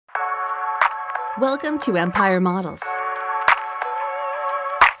Welcome to Empire Models.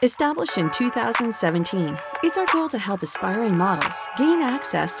 Established in 2017, it's our goal to help aspiring models gain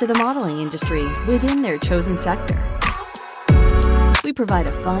access to the modeling industry within their chosen sector. We provide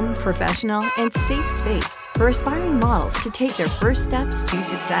a fun, professional, and safe space for aspiring models to take their first steps to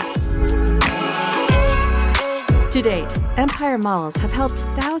success. To date, Empire Models have helped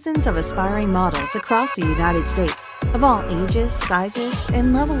thousands of aspiring models across the United States, of all ages, sizes,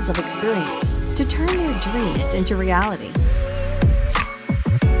 and levels of experience, to turn their dreams into reality.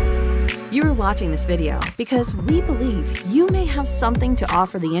 You are watching this video because we believe you may have something to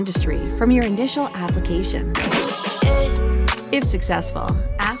offer the industry from your initial application. If successful,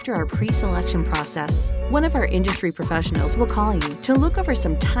 after our pre-selection process, one of our industry professionals will call you to look over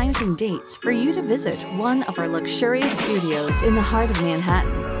some times and dates for you to visit one of our luxurious studios in the heart of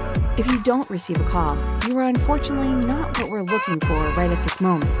Manhattan. If you don't receive a call, you are unfortunately not what we're looking for right at this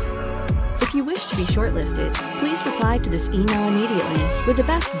moment. If you wish to be shortlisted, please reply to this email immediately with the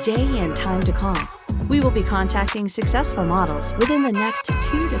best day and time to call. We will be contacting successful models within the next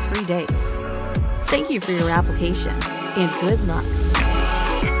 2 to 3 days. Thank you for your application, and good luck.